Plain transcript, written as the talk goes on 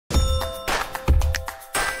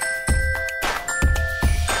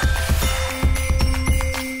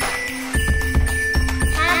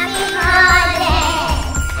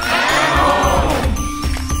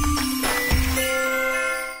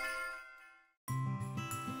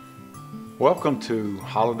Welcome to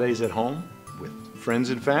Holidays at Home with friends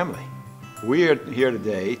and family. We are here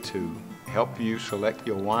today to help you select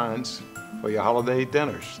your wines for your holiday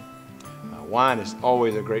dinners. Wine is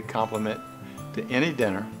always a great complement to any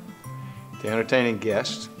dinner, to entertaining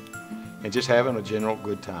guests, and just having a general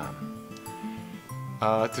good time.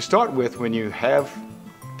 To start with, when you have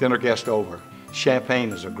dinner guests over, champagne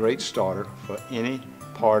is a great starter for any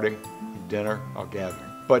party, dinner, or gathering.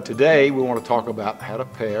 But today we want to talk about how to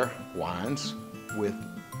pair wines with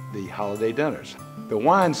the holiday dinners. The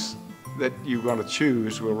wines that you're going to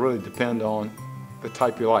choose will really depend on the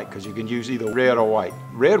type you like, because you can use either red or white.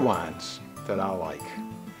 Red wines that I like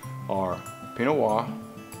are Pinot Noir,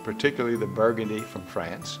 particularly the Burgundy from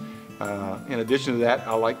France. In addition to that,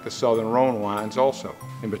 I like the Southern Rhone wines also.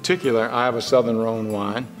 In particular, I have a Southern Rhone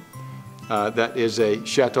wine that is a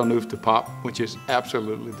Chateauneuf du Pape, which is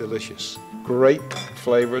absolutely delicious. Great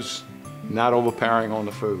flavors, not overpowering on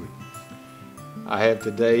the food. I have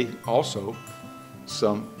today also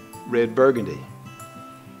some red Burgundy.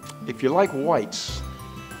 If you like whites,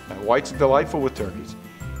 whites are delightful with turkeys.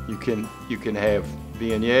 You can have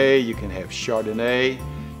Viognier, you can have Chardonnay,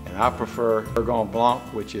 and I prefer Bourgogne Blanc,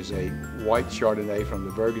 which is a white Chardonnay from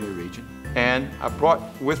the Burgundy region. And I brought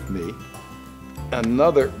with me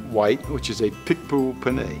another white, which is a Picpoul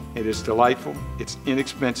Panay. It is delightful, it's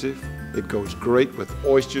inexpensive, it goes great with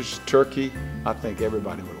oysters, turkey. I think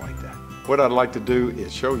everybody would like that. What I'd like to do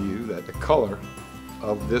is show you that the color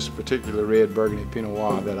of this particular red Burgundy Pinot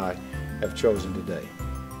Noir that I have chosen today.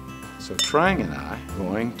 So Trang and I are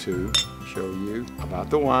going to show you about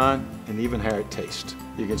the wine and even how it tastes.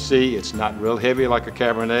 You can see it's not real heavy like a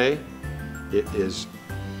Cabernet. It is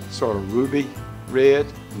sort of ruby red,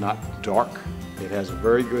 not dark. It has a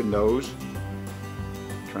very good nose.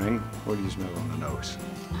 Trang, what do you smell on the nose?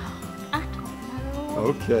 I don't know.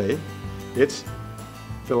 Okay. It's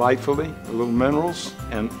delightfully a little minerals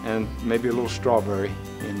and maybe a little strawberry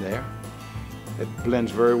in there. It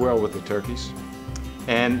blends very well with the turkeys.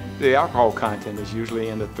 And the alcohol content is usually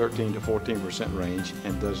in the 13 to 14% range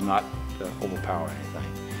and does not overpower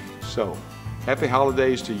anything. So, happy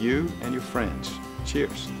holidays to you and your friends.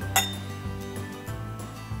 Cheers.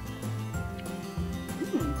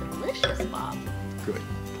 Delicious, Bob. Good.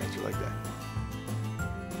 Glad you like that.